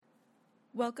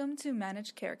Welcome to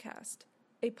Managed Carecast,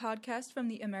 a podcast from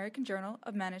the American Journal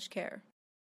of Managed Care.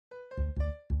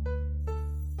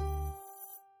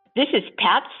 This is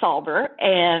Pat Salber,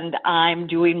 and I'm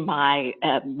doing my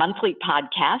monthly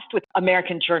podcast with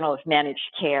American Journal of Managed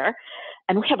Care.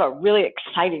 And we have a really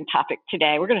exciting topic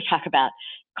today. We're going to talk about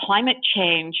climate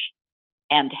change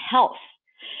and health.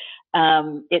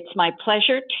 It's my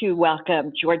pleasure to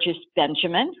welcome Georges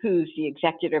Benjamin, who's the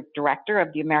Executive Director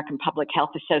of the American Public Health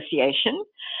Association,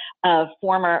 a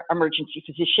former emergency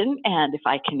physician, and if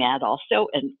I can add also,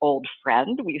 an old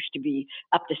friend. We used to be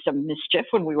up to some mischief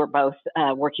when we were both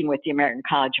working with the American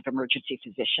College of Emergency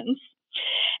Physicians.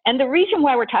 And the reason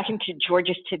why we're talking to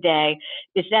Georges today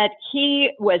is that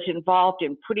he was involved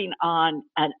in putting on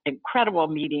an incredible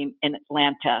meeting in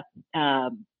Atlanta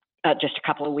just a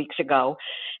couple of weeks ago.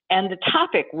 And the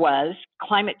topic was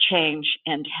climate change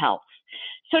and health.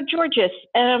 So Georges,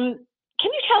 can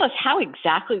you tell us how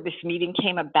exactly this meeting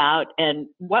came about and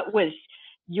what was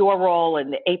your role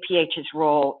and the APH's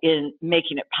role in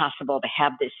making it possible to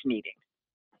have this meeting?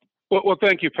 Well,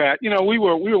 thank you, Pat. You know, we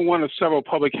were one of several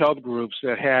public health groups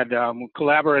that had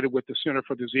collaborated with the Center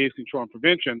for Disease Control and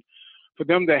Prevention for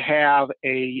them to have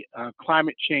a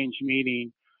climate change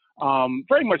meeting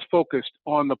very much focused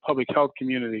on the public health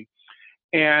community.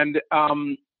 And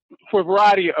for a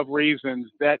variety of reasons,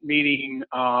 that meeting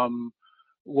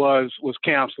was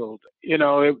canceled. You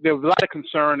know, there was a lot of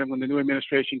concern when the new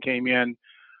administration came in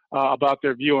about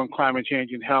their view on climate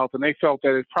change and health, and they felt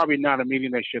that it's probably not a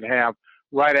meeting they should have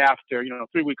right after,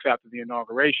 3 weeks after the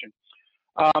inauguration.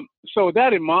 So with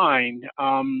that in mind,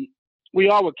 we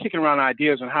all were kicking around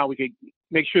ideas on how we could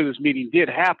make sure this meeting did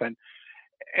happen.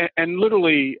 And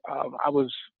literally, I was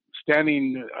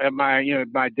standing at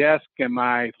my desk and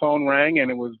my phone rang,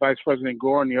 and it was Vice President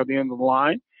Gore on the other end of the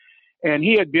line. And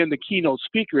he had been the keynote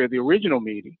speaker at the original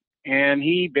meeting. And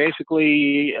he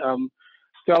basically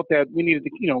felt that we needed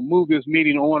to, move this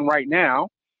meeting on right now.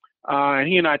 And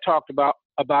he and I talked about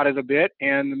it a bit,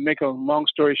 and to make a long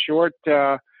story short,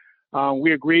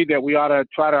 we agreed that we ought to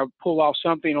try to pull off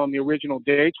something on the original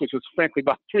dates, which was frankly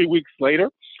about 3 weeks later.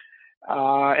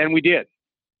 And we did.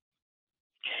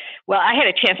 Well, I had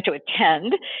a chance to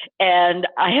attend, and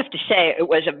I have to say it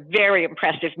was a very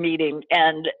impressive meeting,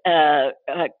 and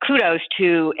kudos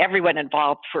to everyone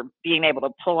involved for being able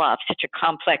to pull off such a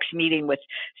complex meeting with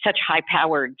such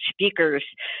high-powered speakers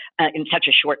in such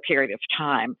a short period of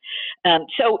time.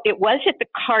 So it was at the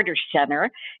Carter Center,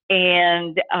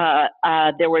 and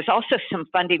there was also some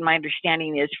funding, my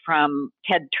understanding is, from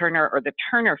Ted Turner or the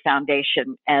Turner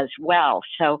Foundation as well.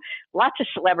 So lots of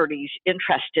celebrities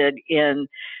interested in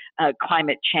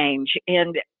climate change.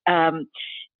 And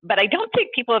but I don't think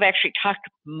people have actually talked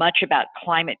much about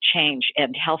climate change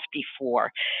and health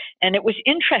before. And it was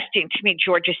interesting to me,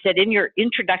 Georges, that in your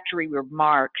introductory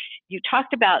remarks, you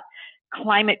talked about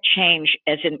climate change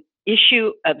as an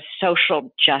issue of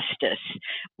social justice.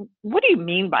 What do you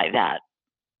mean by that?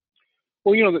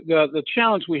 Well, the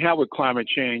challenge we have with climate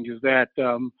change is that,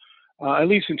 at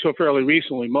least until fairly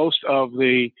recently, most of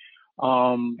the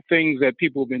things that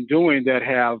people have been doing that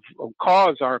have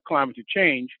caused our climate to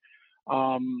change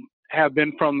have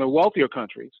been from the wealthier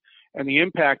countries. And the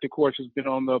impact, of course, has been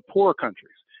on the poorer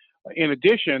countries. In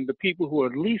addition, the people who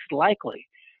are least likely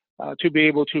to be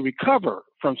able to recover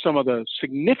from some of the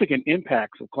significant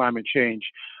impacts of climate change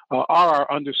are our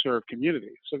underserved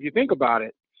communities. So if you think about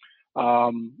it,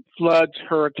 floods,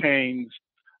 hurricanes,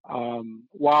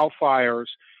 wildfires,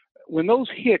 when those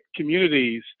hit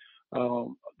communities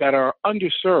that are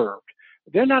underserved,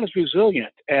 they're not as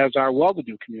resilient as our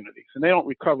well-to-do communities, and they don't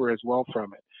recover as well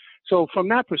from it. So from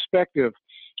that perspective,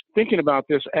 thinking about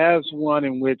this as one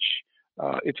in which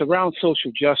it's around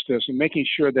social justice and making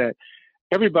sure that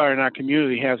everybody in our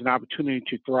community has an opportunity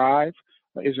to thrive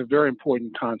is a very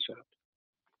important concept.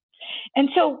 And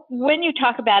so when you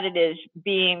talk about it as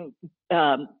being,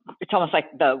 it's almost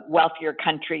like the wealthier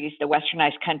countries, the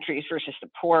westernized countries versus the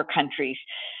poorer countries,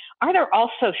 are there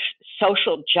also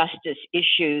social justice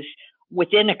issues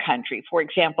within a country, for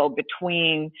example,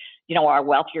 between, our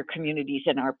wealthier communities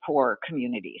and our poorer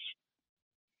communities?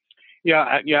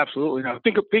 Yeah, absolutely. Now,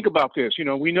 think about this.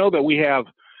 We know that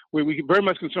we're very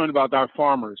much concerned about our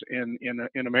farmers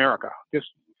in America. Just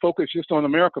focus just on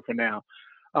America for now.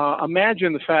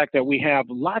 Imagine the fact that we have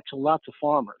lots and lots of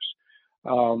farmers.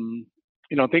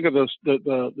 Think of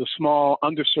the small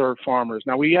underserved farmers.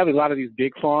 Now, we have a lot of these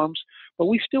big farms, but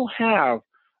we still have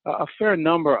a fair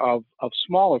number of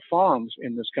smaller farms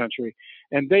in this country,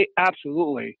 and they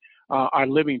absolutely are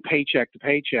living paycheck to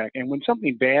paycheck. And when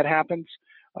something bad happens,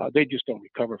 they just don't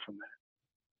recover from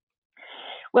that.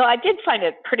 Well, I did find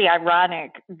it pretty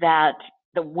ironic that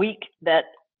the week that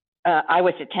I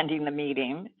was attending the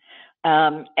meeting,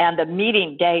 and the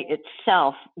meeting day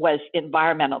itself was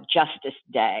Environmental Justice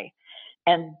Day.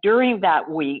 And during that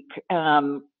week,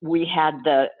 we had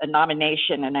the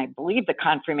nomination and I believe the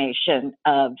confirmation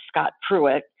of Scott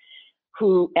Pruitt,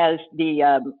 who, as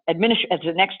the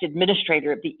next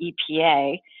administrator of the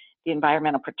EPA, the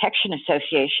Environmental Protection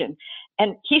Association,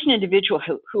 and he's an individual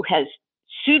who has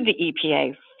sued the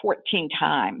EPA 14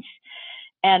 times.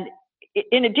 And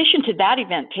in addition to that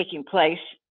event taking place,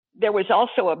 there was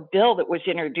also a bill that was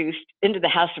introduced into the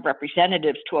House of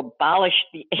Representatives to abolish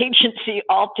the agency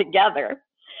altogether.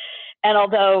 And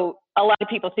although a lot of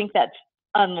people think that's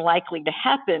unlikely to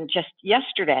happen, just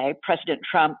yesterday, President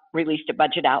Trump released a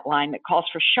budget outline that calls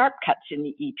for sharp cuts in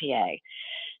the EPA.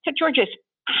 So, Georges,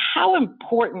 how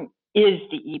important is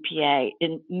the EPA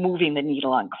in moving the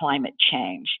needle on climate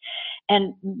change?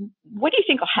 And what do you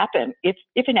think will happen if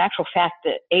in actual fact,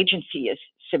 the agency is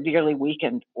severely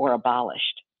weakened or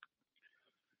abolished?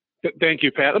 Thank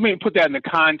you, Pat. Let me put that in the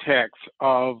context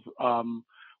of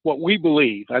what we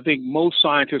believe. I think most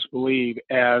scientists believe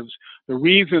as the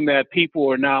reason that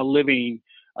people are now living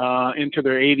into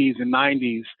their 80s and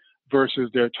 90s versus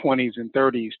their 20s and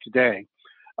 30s today.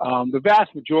 The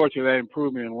vast majority of that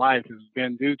improvement in life has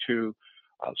been due to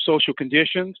social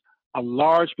conditions. A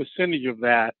large percentage of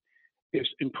that is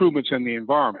improvements in the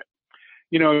environment.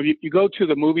 You know, you go to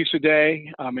the movies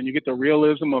today, and you get the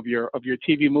realism of your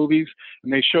TV movies,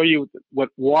 and they show you what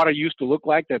water used to look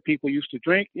like that people used to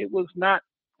drink. It was not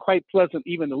quite pleasant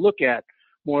even to look at,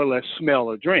 more or less smell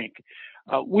or drink.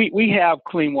 We have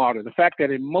clean water. The fact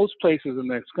that in most places in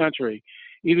this country,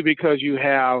 either because you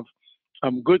have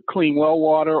good clean well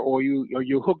water or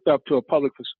you're hooked up to a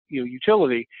public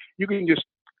utility, you can just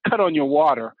cut on your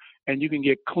water and you can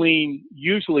get clean,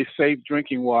 usually safe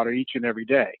drinking water each and every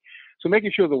day. So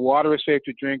making sure the water is safe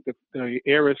to drink, the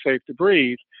air is safe to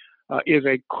breathe, is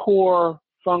a core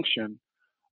function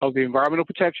of the Environmental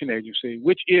Protection Agency,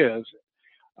 which is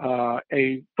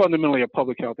fundamentally a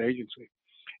public health agency.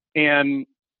 And,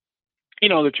 you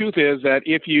know, the truth is that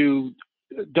if you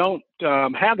don't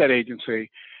have that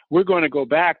agency, we're going to go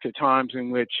back to times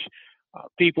in which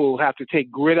people have to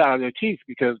take grit out of their teeth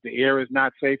because the air is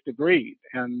not safe to breathe.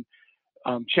 And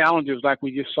challenges like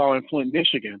we just saw in Flint,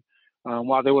 Michigan,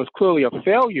 while there was clearly a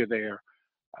failure there,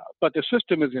 but the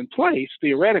system is in place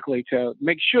theoretically to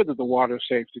make sure that the water is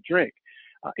safe to drink.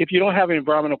 If you don't have an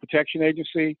Environmental Protection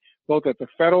Agency, both at the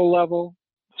federal level,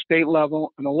 state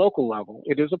level, and the local level,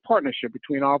 it is a partnership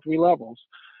between all three levels.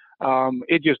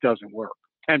 It just doesn't work.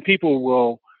 And people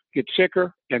will get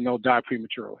sicker and they'll die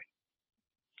prematurely.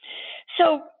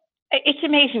 So it's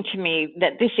amazing to me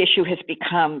that this issue has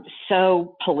become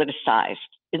so politicized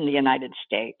in the United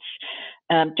States.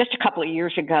 Just a couple of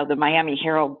years ago, the Miami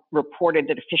Herald reported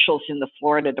that officials in the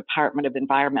Florida Department of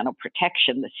Environmental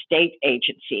Protection, the state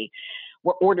agency,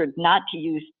 were ordered not to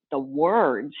use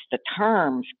the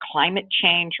terms climate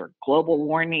change or global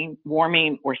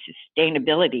warming or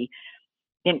sustainability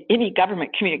in any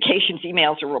government communications,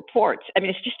 emails, or reports. I mean,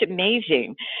 it's just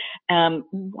amazing.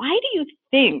 Why do you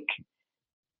think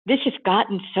this has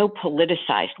gotten so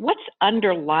politicized? What's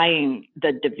underlying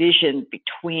the division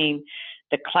between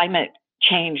the climate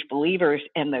change believers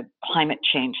and the climate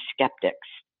change skeptics?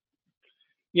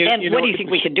 And what do you think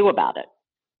we can do about it?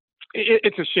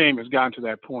 It's a shame it's gotten to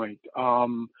that point.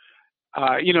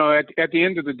 You know, at the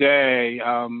end of the day,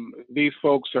 these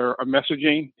folks are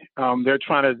messaging. They're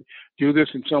trying to do this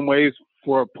in some ways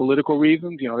for political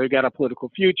reasons. You know, they've got a political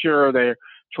future. They're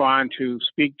trying to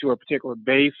speak to a particular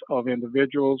base of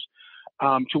individuals,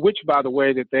 to which, by the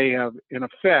way, that they have, in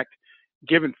effect,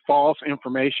 given false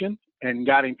information and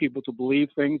guiding people to believe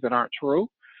things that aren't true.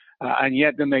 And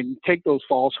yet then they take those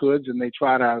falsehoods and they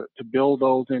try to build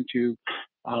those into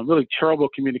really terrible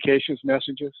communications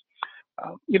messages.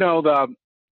 You know,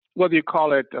 whether you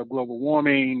call it global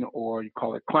warming or you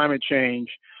call it climate change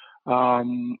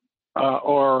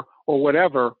or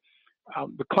whatever,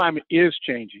 the climate is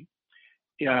changing.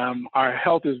 Our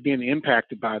health is being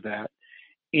impacted by that.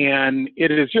 And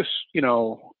it is just, you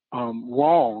know,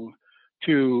 wrong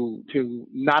to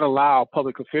not allow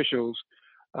public officials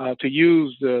to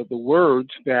use the words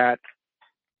that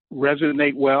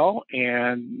resonate well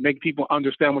and make people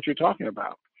understand what you're talking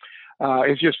about.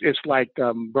 It's like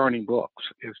burning books.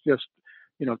 It's just,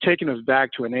 you know, taking us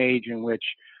back to an age in which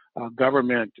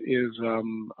government is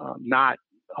not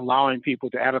allowing people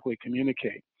to adequately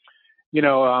communicate. You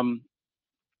know,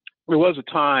 there was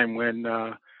a time when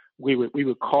we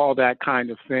would call that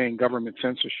kind of thing government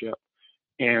censorship,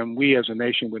 and we as a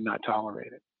nation would not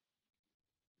tolerate it.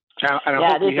 And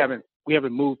I hope we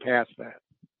haven't moved past that.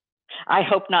 I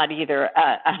hope not either.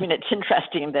 I mean, it's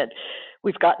interesting that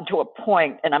we've gotten to a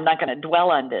point, and I'm not going to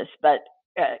dwell on this, but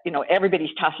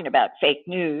everybody's talking about fake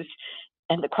news,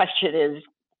 and the question is,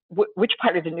 which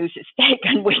part of the news is fake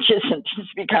and which isn't?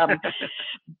 It's become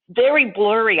very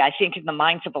blurry, I think, in the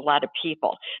minds of a lot of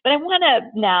people. But I want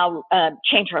to now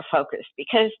change our focus,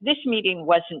 because this meeting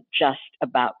wasn't just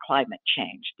about climate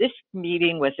change. This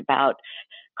meeting was about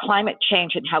climate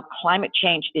change and how climate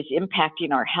change is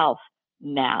impacting our health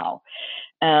now.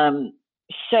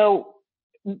 So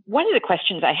one of the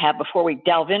questions I have before we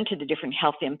delve into the different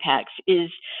health impacts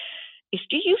is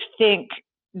do you think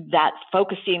that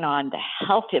focusing on the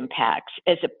health impacts,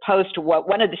 as opposed to what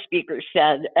one of the speakers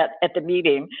said at the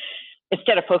meeting,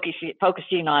 instead of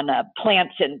focusing on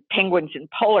plants and penguins and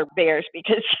polar bears,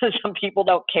 because some people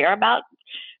don't care about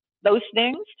those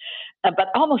things, but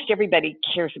almost everybody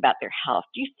cares about their health.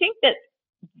 Do you think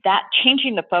that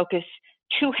changing the focus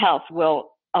to health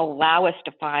will allow us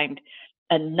to find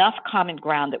enough common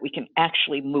ground that we can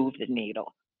actually move the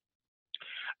needle?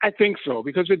 I think so,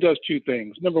 because it does two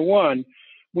things. Number one,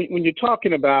 when you're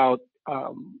talking about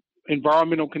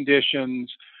environmental conditions,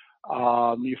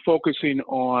 you're focusing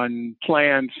on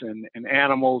plants and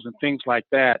animals and things like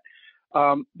that,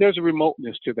 there's a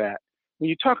remoteness to that. When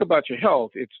you talk about your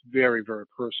health, it's very, very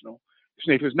personal.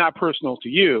 So if it's not personal to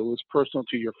you, it's personal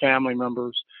to your family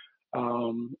members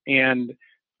and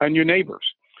your neighbors.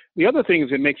 The other thing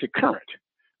is it makes it current.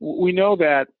 We know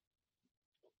that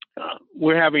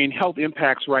we're having health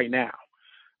impacts right now.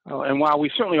 And while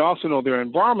we certainly also know there are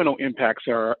environmental impacts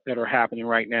that are happening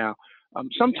right now,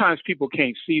 sometimes people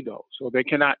can't see those, or they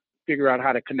cannot figure out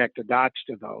how to connect the dots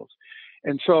to those.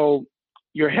 And so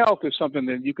your health is something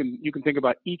that you can think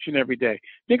about each and every day.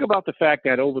 Think about the fact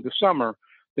that over the summer,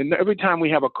 then every time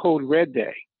we have a code red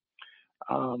day,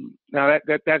 now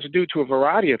that's due to a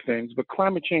variety of things, but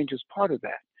climate change is part of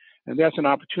that. And that's an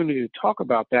opportunity to talk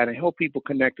about that and help people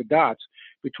connect the dots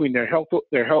between their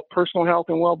personal health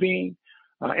and well-being,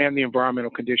 and the environmental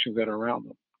conditions that are around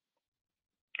them.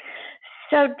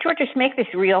 So, Georges, make this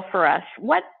real for us.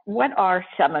 What are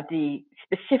some of the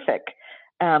specific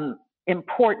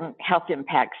important health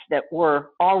impacts that we're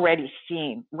already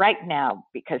seeing right now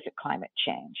because of climate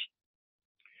change?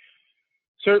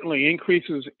 Certainly,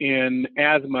 increases in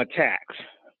asthma attacks,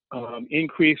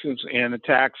 increases in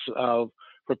attacks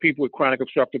for people with chronic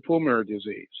obstructive pulmonary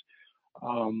disease,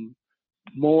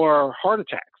 more heart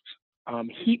attacks.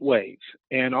 Heat waves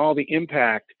and all the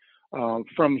impact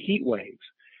from heat waves.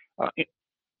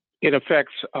 It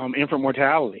affects infant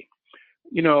mortality.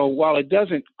 While it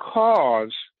doesn't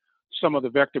cause some of the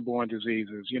vector-borne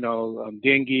diseases,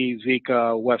 dengue,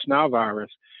 Zika, West Nile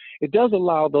virus, it does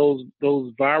allow those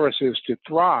viruses to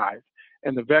thrive,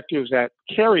 and the vectors that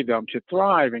carry them to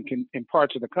thrive in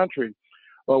parts of the country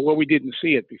where we didn't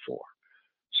see it before.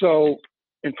 So,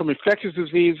 and from infectious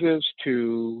diseases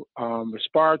to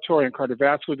respiratory and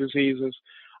cardiovascular diseases,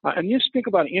 and just think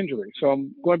about injury. So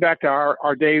I'm going back to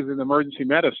our days in emergency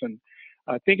medicine,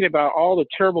 thinking about all the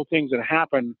terrible things that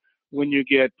happen when you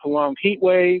get prolonged heat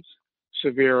waves,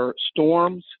 severe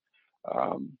storms,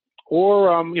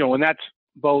 and that's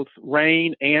both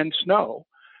rain and snow,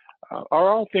 are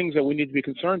all things that we need to be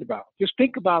concerned about. Just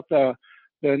think about the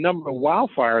number of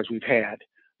wildfires we've had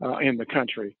in the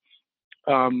country.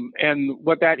 And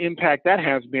what that impact that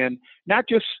has been, not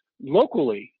just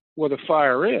locally where the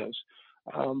fire is,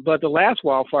 but the last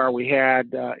wildfire we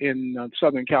had in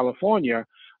Southern California,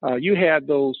 you had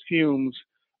those fumes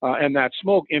and that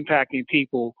smoke impacting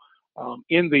people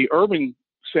in the urban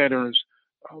centers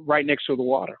right next to the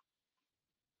water.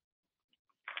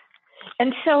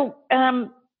 And so how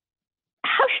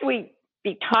should we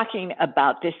be talking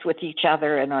about this with each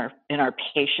other and our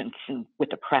patients and with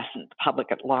the press and the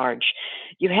public at large?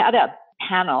 You had a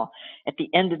panel at the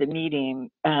end of the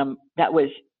meeting that was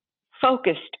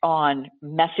focused on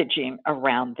messaging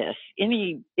around this.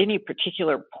 Any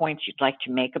particular points you'd like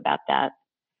to make about that?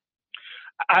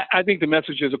 I think the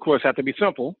messages, of course, have to be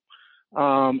simple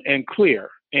and clear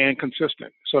and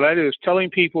consistent. So that is telling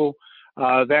people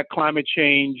that climate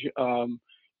change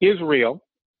is real,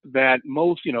 that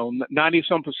most,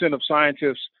 90-some% of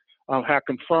scientists have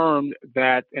confirmed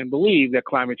that and believe that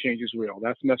climate change is real.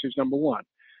 That's message number one.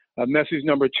 Message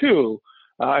number two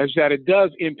is that it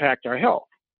does impact our health.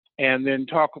 And then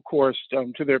talk, of course,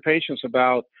 to their patients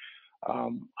about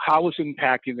how it's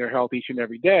impacting their health each and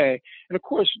every day. And, of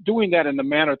course, doing that in a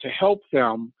manner to help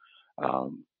them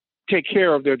take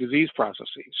care of their disease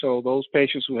processes. So those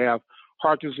patients who have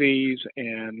heart disease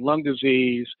and lung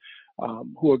disease,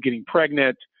 who are getting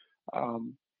pregnant,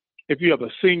 if you have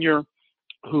a senior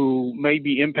who may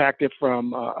be impacted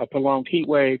from a prolonged heat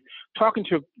wave, talking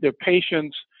to their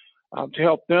patients to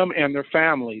help them and their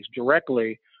families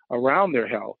directly around their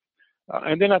health.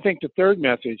 And then I think the third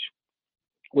message,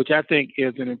 which I think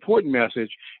is an important message,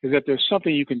 is that there's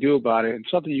something you can do about it, and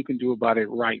something you can do about it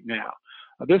right now.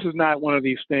 This is not one of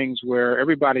these things where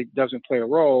everybody doesn't play a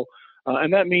role,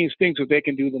 and that means things that they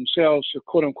can do themselves to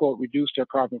quote unquote reduce their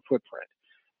carbon footprint.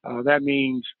 That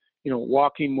means,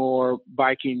 walking more,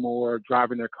 biking more,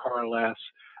 driving their car less.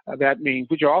 That means,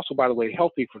 which are also, by the way,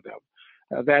 healthy for them.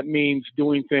 That means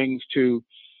doing things to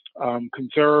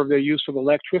conserve their use of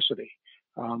electricity.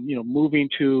 Moving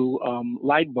to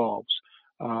light bulbs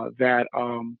that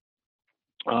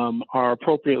are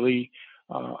appropriate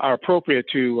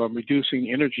to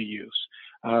reducing energy use.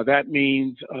 That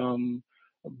means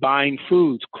buying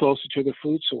foods closer to the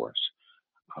food source.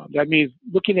 That means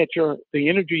looking at the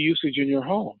energy usage in your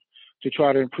home to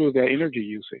try to improve that energy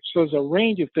usage. So there's a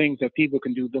range of things that people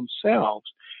can do themselves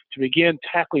to begin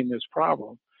tackling this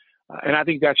problem. And I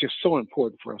think that's just so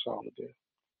important for us all to do.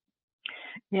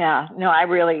 Yeah, no, I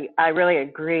really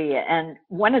agree. And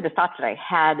one of the thoughts that I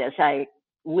had as I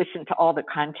listened to all the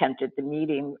content at the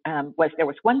meeting was there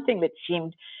was one thing that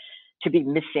seemed to be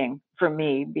missing for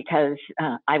me, because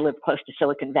I live close to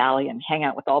Silicon Valley and hang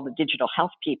out with all the digital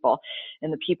health people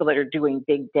and the people that are doing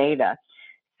big data.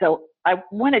 So I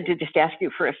wanted to just ask you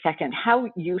for a second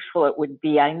how useful it would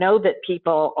be. I know that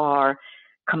people are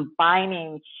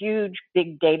combining huge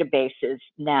big databases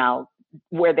now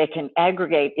where they can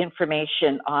aggregate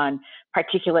information on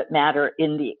particulate matter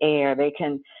in the air. They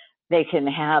can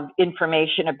have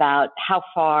information about how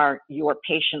far your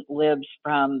patient lives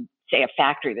from, say, a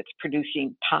factory that's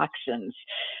producing toxins.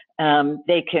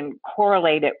 They can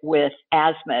correlate it with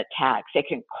asthma attacks. They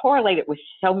can correlate it with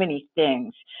so many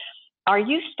things. Are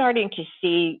you starting to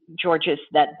see, Georges,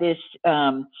 that this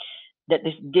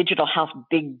digital health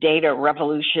big data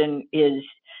revolution is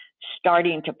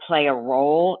starting to play a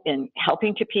role in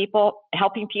helping people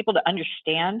to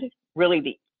understand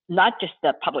really not just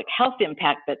the public health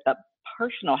impact, but the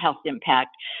personal health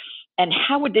impact? And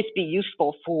how would this be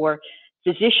useful for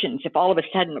physicians if all of a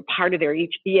sudden a part of their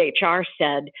EHR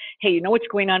said, hey, what's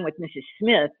going on with Mrs.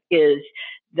 Smith is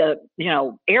the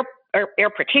air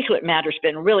particulate matter's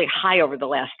been really high over the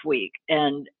last week,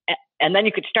 and then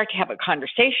you could start to have a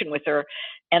conversation with her,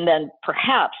 and then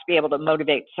perhaps be able to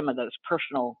motivate some of those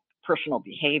personal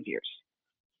behaviors.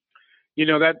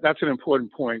 That's an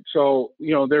important point. So,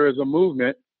 there is a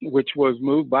movement which was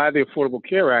moved by the Affordable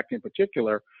Care Act in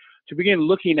particular to begin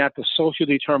looking at the social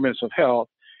determinants of health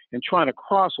and trying to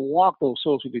crosswalk those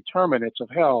social determinants of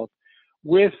health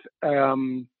with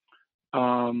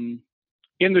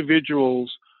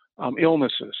individuals'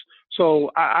 illnesses.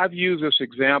 So I've used this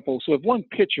example. So if one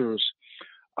pictures,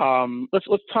 let's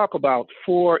talk about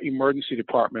 4 emergency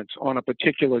departments on a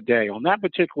particular day. On that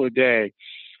particular day,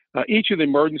 each of the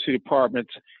emergency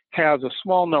departments has a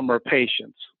small number of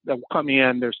patients that will come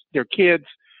in. They're kids.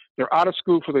 They're out of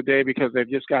school for the day because they've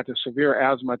just got the severe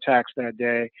asthma attacks that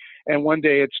day. And one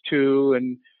day it's 2,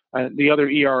 and the other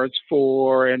ER is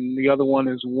 4, and the other one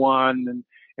is 1, and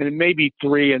it may be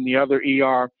 3 in the other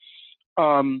ER.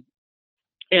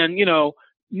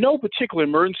 No particular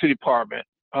emergency department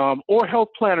or health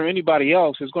plan or anybody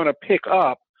else is going to pick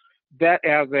up that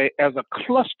as a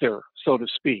cluster, so to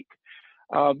speak,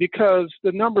 because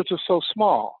the numbers are so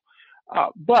small.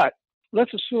 But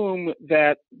let's assume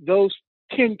that those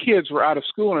 10 kids were out of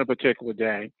school on a particular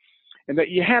day, and that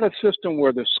you had a system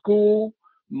where the school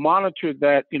monitored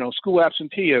that, school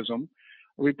absenteeism,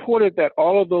 reported that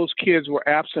all of those kids were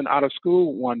absent out of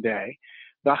school one day.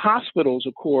 The hospitals,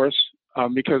 of course,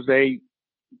 because they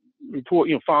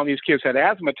found these kids had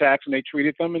asthma attacks, and they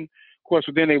treated them, and of course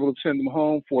were then able to send them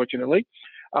home, fortunately.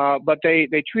 But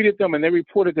they treated them, and they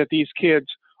reported that these kids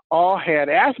all had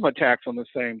asthma attacks on the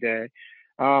same day.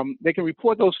 They can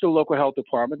report those to the local health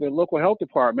department. The local health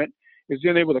department is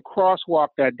then able to crosswalk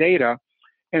that data,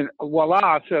 and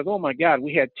voila, says, oh my God,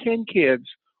 we had 10 kids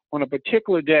on a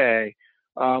particular day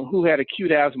who had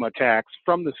acute asthma attacks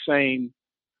from the same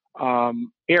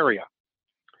area,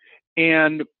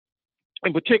 and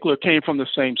in particular came from the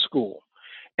same school.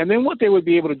 And then what they would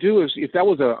be able to do is, if that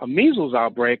was a measles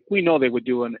outbreak, we know they would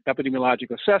do an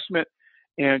epidemiologic assessment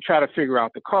and try to figure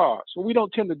out the cause. So we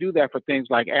don't tend to do that for things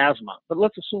like asthma, but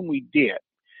let's assume we did.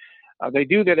 They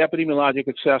do that epidemiologic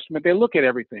assessment. They look at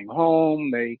everything,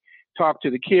 home, they talk to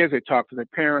the kids, they talk to their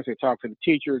parents, they talk to the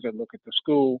teachers, they look at the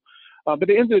school. But at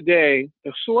the end of the day,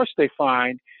 the source they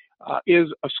find is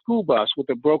a school bus with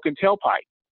a broken tailpipe.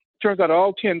 Turns out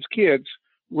all 10 kids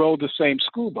rode the same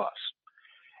school bus.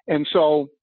 And so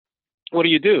what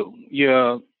do?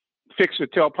 You fix the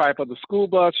tailpipe of the school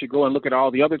bus. You go and look at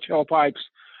all the other tailpipes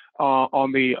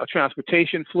on the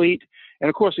transportation fleet. And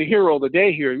of course, the hero of the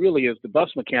day here really is the bus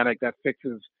mechanic that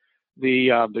fixes the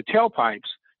tailpipes.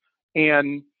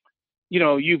 And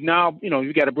you've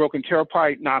got a broken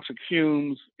tailpipe, noxic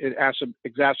fumes. It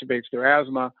exacerbates their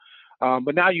asthma.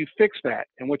 But now you fix that.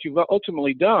 And what you've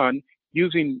ultimately done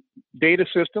using data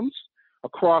systems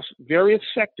across various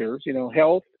sectors,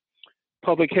 health,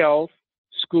 public health,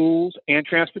 schools, and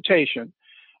transportation,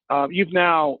 you've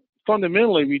now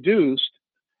fundamentally reduced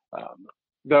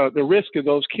the risk of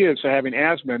those kids for having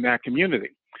asthma in that community.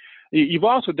 You've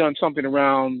also done something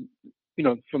around,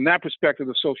 from that perspective,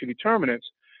 the social determinants,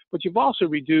 but you've also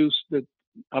reduced the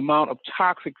amount of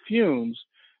toxic fumes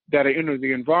that are entering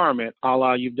the environment, a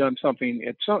la you've done something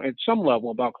at some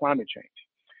level about climate change.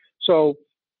 So,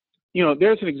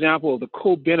 there's an example of the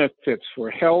co-benefits for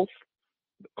health,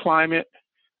 climate,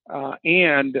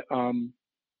 and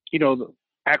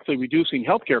actually reducing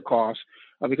healthcare costs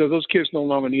because those kids no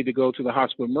longer need to go to the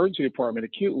hospital emergency department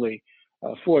acutely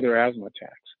for their asthma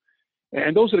attacks.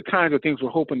 And those are the kinds of things we're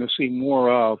hoping to see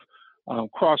more of,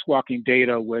 crosswalking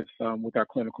data with our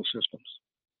clinical systems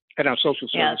and our social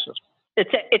service systems.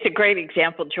 It's a great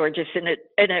example, Georges, and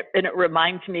it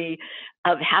reminds me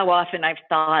of how often I've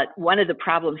thought one of the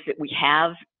problems that we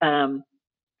have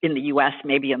in the U.S.,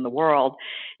 maybe in the world,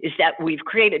 is that we've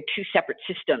created two separate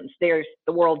systems. There's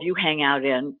the world you hang out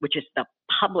in, which is the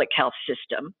public health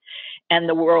system, and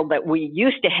the world that we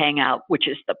used to hang out, which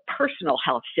is the personal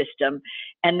health system,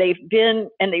 and they've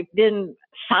been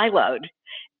siloed.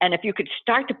 And if you could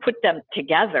start to put them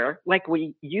together, like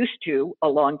we used to a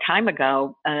long time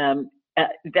ago,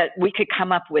 that we could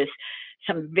come up with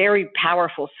some very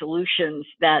powerful solutions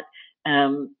that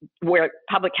where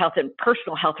public health and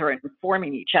personal health are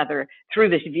informing each other through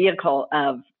this vehicle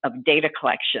of data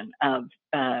collection,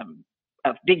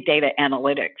 of big data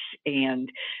analytics,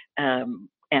 and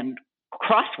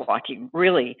crosswalking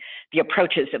really the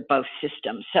approaches of both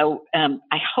systems. So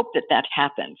I hope that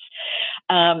happens.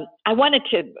 I wanted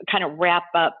to kind of wrap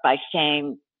up by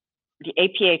saying the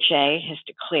APHA has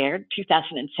declared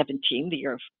 2017 the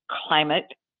year of climate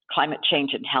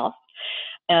change and health.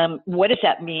 What does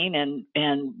that mean,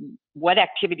 and what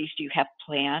activities do you have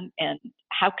planned, and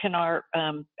how can our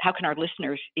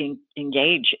listeners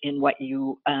engage in what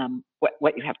you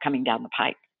have coming down the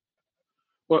pipe?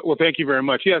 Well, thank you very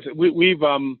much. Yes, we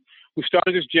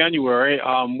started this January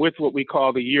with what we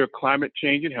call the Year of Climate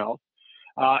Change and Health,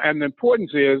 and the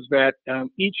importance is that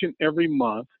each and every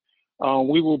month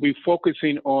we will be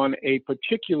focusing on a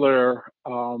particular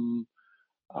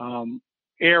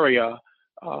area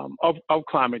of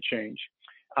climate change,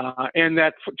 and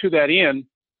that to that end,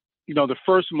 the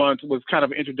first month was kind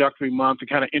of an introductory month to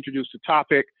kind of introduce the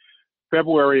topic.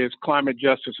 February is climate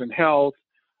justice and health.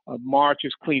 March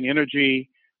is clean energy.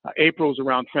 April is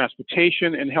around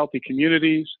transportation and healthy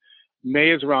communities. May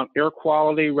is around air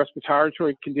quality,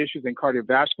 respiratory conditions, and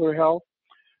cardiovascular health.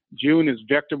 June is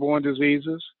vector-borne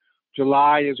diseases.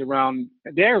 July is around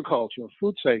agriculture,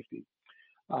 food safety.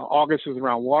 August is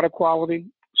around water quality.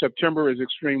 September is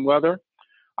extreme weather.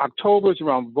 October is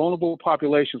around vulnerable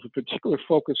populations with particular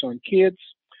focus on kids.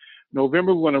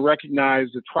 November, we want to recognize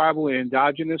the tribal and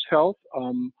indigenous health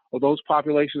of those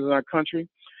populations in our country.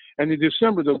 And in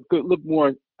December, they'll look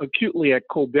more acutely at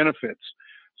co-benefits.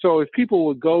 So if people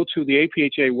would go to the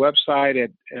APHA website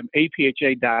at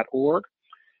apha.org,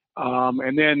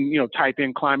 and then type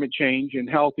in climate change and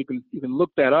health, you can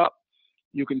look that up.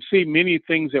 You can see many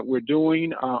things that we're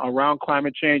doing around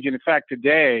climate change. And in fact,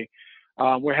 today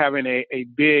we're having a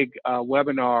big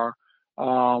webinar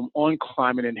on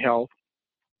climate and health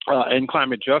and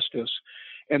climate justice.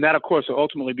 And that, of course, will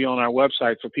ultimately be on our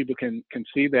website, so people can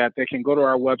see that. They can go to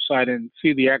our website and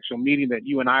see the actual meeting that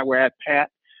you and I were at,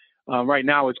 Pat. Right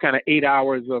now, it's kind of 8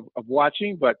 hours of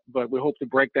watching, but we hope to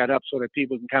break that up so that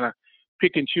people can kind of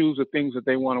pick and choose the things that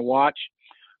they want to watch.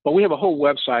 But we have a whole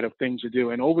website of things to do.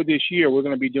 And over this year, we're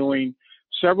going to be doing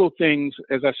several things,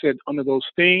 as I said, under those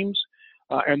themes.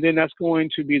 And then that's going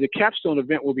to be the capstone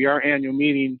event will be our annual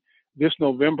meeting this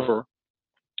November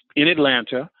in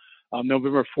Atlanta,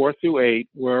 November 4th through 8th,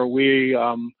 where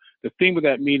the theme of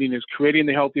that meeting is Creating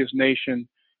the Healthiest Nation,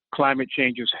 Climate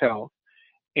Change is Health.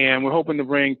 And we're hoping to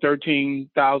bring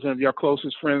 13,000 of your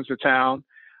closest friends to town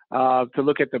to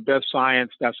look at the best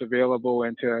science that's available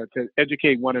and to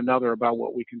educate one another about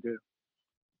what we can do.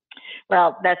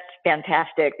 Well, that's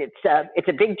fantastic. It's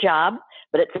a big job,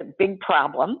 but it's a big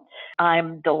problem.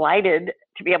 I'm delighted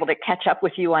to be able to catch up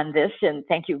with you on this, and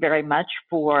thank you very much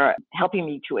for helping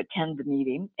me to attend the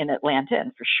meeting in Atlanta,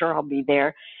 and for sure I'll be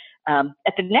there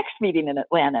at the next meeting in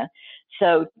Atlanta.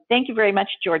 So thank you very much,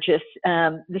 Georges.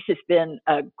 This has been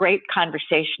a great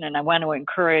conversation, and I want to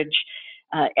encourage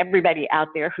everybody out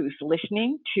there who's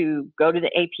listening to go to the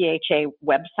APHA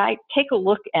website, take a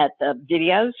look at the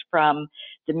videos from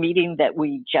the meeting that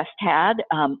we just had.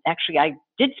 Actually, I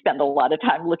did spend a lot of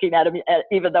time looking at them,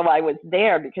 even though I was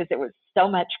there, because there was so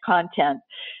much content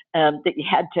that you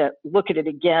had to look at it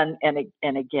again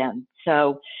and again.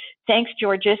 So thanks,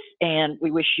 Georges, and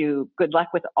we wish you good luck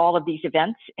with all of these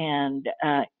events, and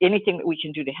anything that we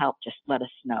can do to help, just let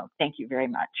us know. Thank you very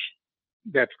much.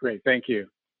 That's great. Thank you.